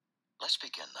Let's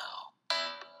begin now.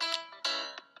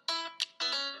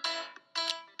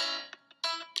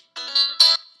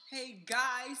 Hey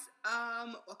guys,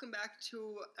 welcome back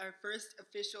to our first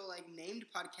official named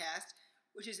podcast,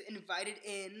 which is Invited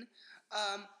In.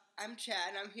 I'm Chad,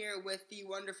 and I'm here with the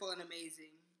wonderful and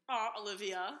amazing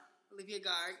Olivia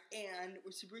Garg, and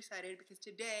we're super excited because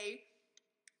today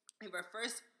we have our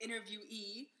first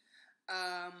interviewee,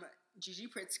 Gigi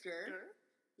Pritzker. Sure.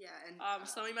 Yeah, and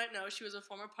some of you might know she was a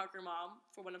former Pucker mom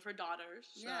for one of her daughters.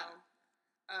 So. Yeah.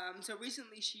 So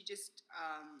recently she just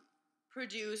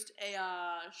produced a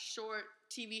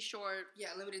TV short.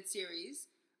 Yeah, limited series,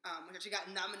 which actually got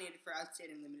nominated for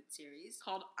Outstanding Limited Series.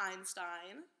 Called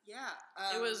Einstein. Yeah.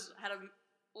 It had a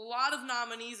lot of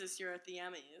nominees this year at the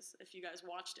Emmys, if you guys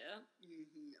watched it.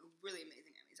 Mm-hmm. Really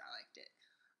amazing Emmys. I liked it.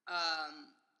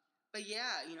 But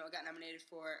yeah, it got nominated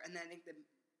for, and then I think the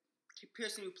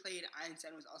person who played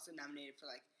Einstein was also nominated for,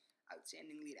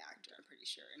 Outstanding Lead Actor, I'm pretty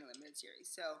sure, in a limited series.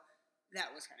 So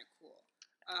that was kind of cool.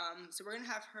 So we're going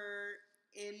to have her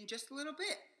in just a little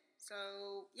bit.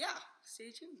 So, yeah,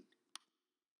 stay tuned.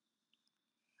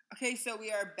 Okay, so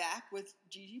we are back with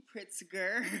Gigi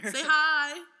Pritzker. Say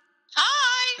hi!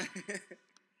 Hi!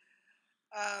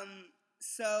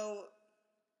 So,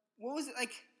 what was it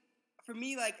like, for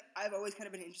me, I've always kind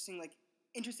of been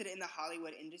interested in the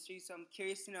Hollywood industry, so I'm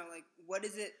curious to know, what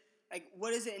does it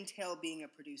entail being a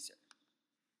producer?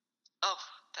 Oh,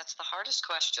 that's the hardest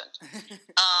question.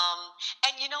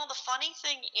 And the funny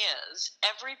thing is,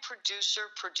 every producer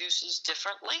produces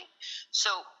differently.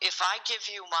 So if I give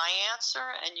you my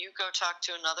answer and you go talk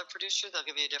to another producer, they'll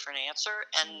give you a different answer.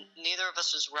 And neither of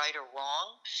us is right or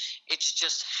wrong. It's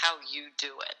just how you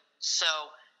do it. So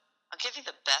I'll give you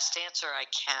the best answer I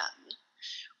can,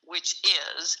 which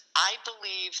is I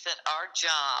believe that our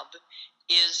job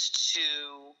is to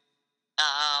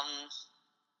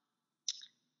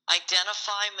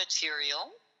identify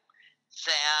material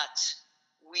that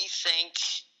we think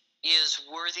is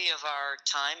worthy of our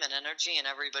time and energy and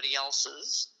everybody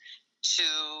else's, to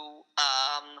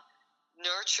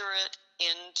nurture it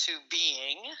into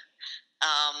being,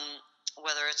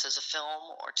 whether it's as a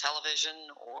film or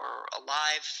television or a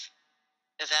live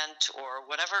event or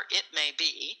whatever it may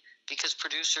be, because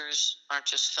producers aren't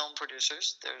just film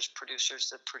producers. There's producers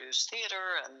that produce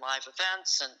theater and live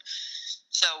events, and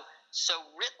so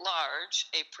writ large,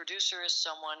 a producer is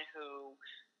someone who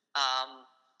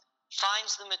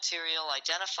finds the material,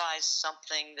 identifies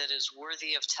something that is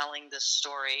worthy of telling this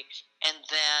story, and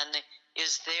then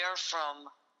is there from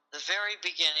the very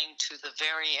beginning to the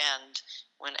very end,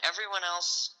 when everyone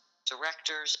else,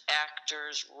 directors,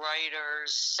 actors,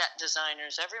 writers, set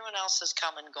designers, everyone else has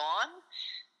come and gone,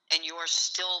 and you are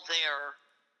still there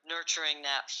nurturing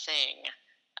that thing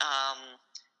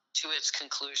to its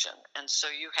conclusion. And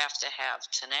so you have to have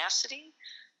tenacity,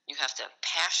 you have to have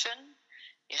passion,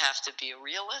 you have to be a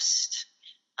realist,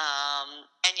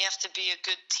 and you have to be a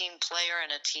good team player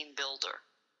and a team builder.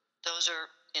 Those are,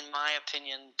 in my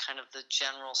opinion, kind of the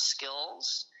general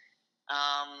skills.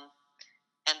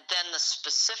 And then the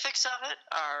specifics of it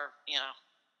are,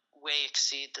 way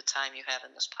exceed the time you have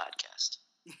in this podcast.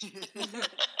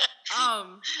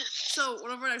 So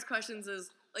one of our next questions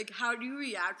is, how do you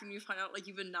react when you find out,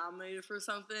 you've been nominated for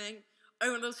something? Are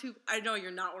you one of those people? I know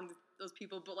you're not one of those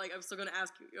people, but, I'm still going to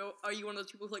ask you, are you one of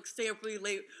those people who, stay up really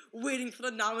late waiting for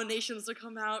the nominations to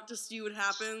come out to see what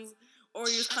happens? Or are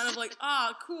you just kind of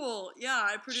cool, yeah,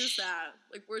 I produced that.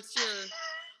 Where's your,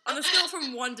 on a scale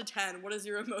from 1 to 10, what is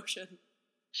your emotion?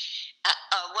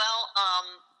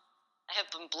 I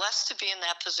have been blessed to be in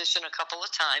that position a couple of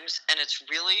times, and it's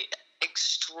really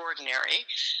extraordinary.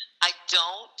 I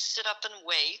don't sit up and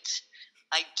wait.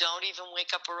 I don't even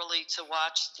wake up early to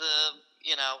watch the,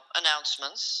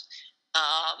 announcements.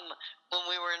 When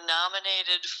we were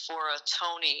nominated for a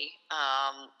Tony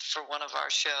for one of our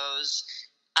shows,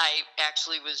 I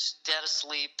actually was dead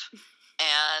asleep,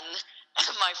 and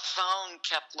my phone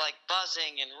kept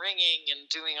buzzing and ringing and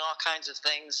doing all kinds of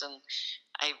things, and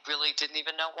I really didn't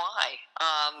even know why.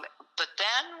 But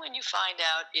then when you find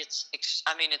out, it's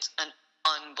an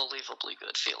unbelievably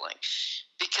good feeling,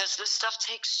 because this stuff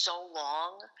takes so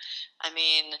long. I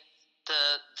mean,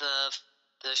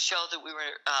 the show that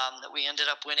we ended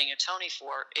up winning a Tony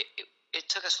for, it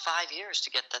took us 5 years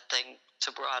to get that thing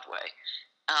to Broadway.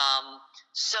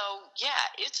 So yeah,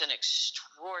 it's an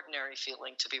extraordinary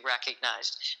feeling to be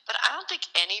recognized. But I don't think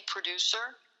any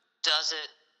producer does it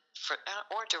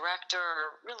or director,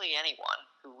 or really anyone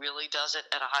who really does it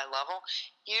at a high level.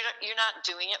 You're not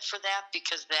doing it for that,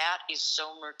 because that is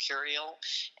so mercurial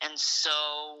and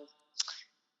so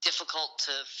difficult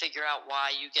to figure out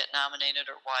why you get nominated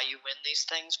or why you win these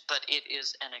things, but it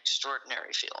is an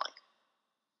extraordinary feeling.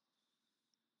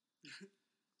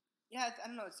 Yeah, I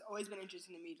don't know. It's always been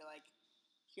interesting to me to like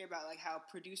hear about like how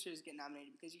producers get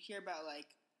nominated, because you hear about like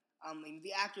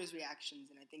the actors' reactions,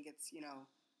 and I think it's, you know,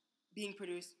 being a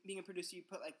producer, you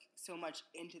put like so much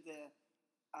into the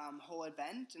whole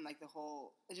event and like the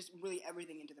whole, just really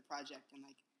everything into the project, and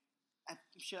like I'm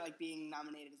sure like being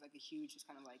nominated is like a huge, just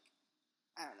kind of like,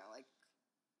 I don't know, like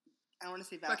I don't want to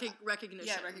say recognition.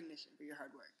 Yeah, recognition for your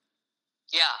hard work.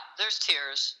 Yeah, there's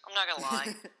tears. I'm not gonna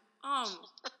lie.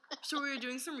 So we were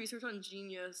doing some research on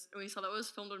Genius, and we saw that it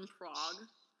was filmed in Prague.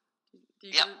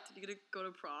 Did you get to go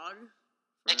to Prague?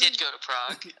 I did go to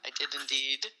Prague. I did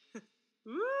indeed.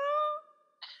 Woo!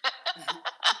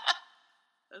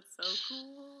 That's so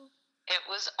cool. It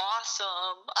was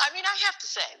awesome. I mean, I have to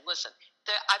say, listen,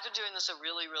 I've been doing this a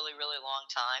really, really, really long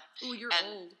time. Oh, you're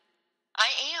old. I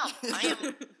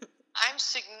am. I'm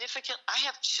significant. I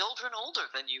have children older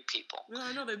than you people. No,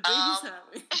 I know, they babysat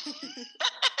me.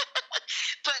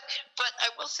 But I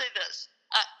will say this.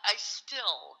 I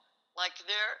still, like,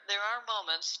 there are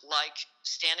moments like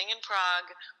standing in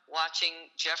Prague,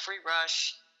 watching Jeffrey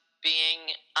Rush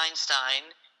being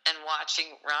Einstein, and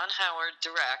watching Ron Howard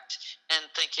direct, and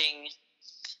thinking,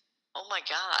 oh my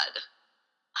God,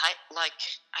 I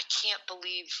can't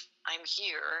believe I'm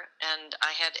here, and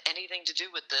I had anything to do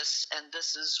with this, and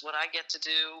this is what I get to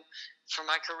do for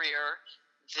my career.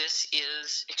 This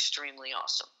is extremely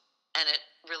awesome. And it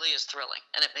really is thrilling,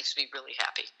 and it makes me really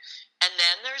happy. And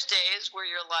then there's days where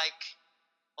you're like,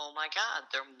 oh my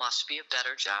God, there must be a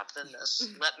better job than this.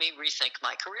 Let me rethink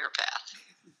my career path.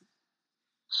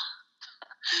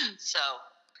 So,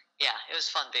 yeah, it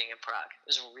was fun being in Prague. It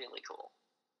was really cool.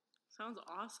 Sounds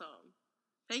awesome.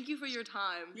 Thank you for your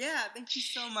time. Yeah, thank you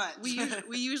so much.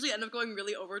 We usually end up going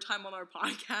really overtime on our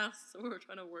podcast, so we're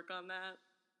trying to work on that.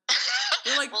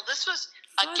 Like, well, this was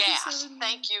a gas.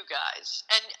 Thank you, guys.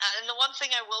 And the one thing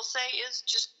I will say is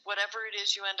just whatever it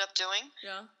is you end up doing,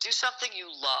 do something you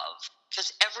love,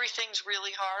 because everything's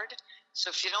really hard. So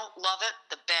if you don't love it,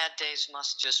 the bad days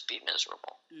must just be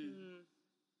miserable. Mm.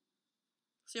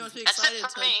 So you must be excited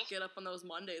to get up on those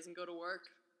Mondays and go to work.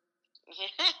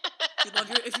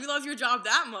 If you love your job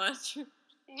that much.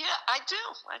 Yeah, I do.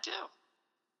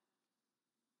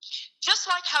 Just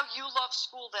like how you love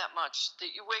school that much,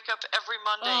 that you wake up every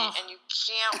Monday and you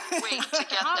can't wait to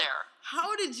get there.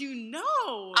 How did you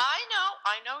know?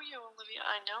 I know you, Olivia.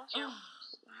 I know you.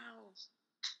 Wow.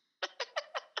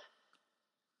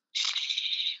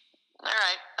 All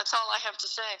right, that's all I have to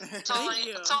say. That's all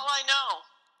I know.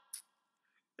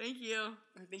 Thank you.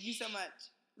 Thank you so much.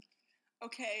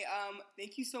 Okay,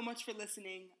 thank you so much for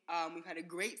listening. We've had a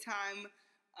great time,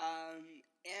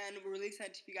 and we're really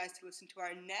excited for you guys to listen to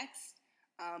our next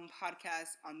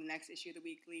podcast on the next issue of the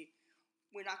Weekly.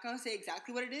 We're not going to say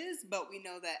exactly what it is, but we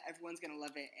know that everyone's going to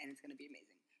love it, and it's going to be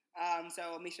amazing.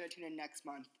 So make sure to tune in next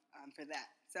month for that.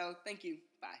 So thank you.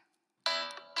 Bye.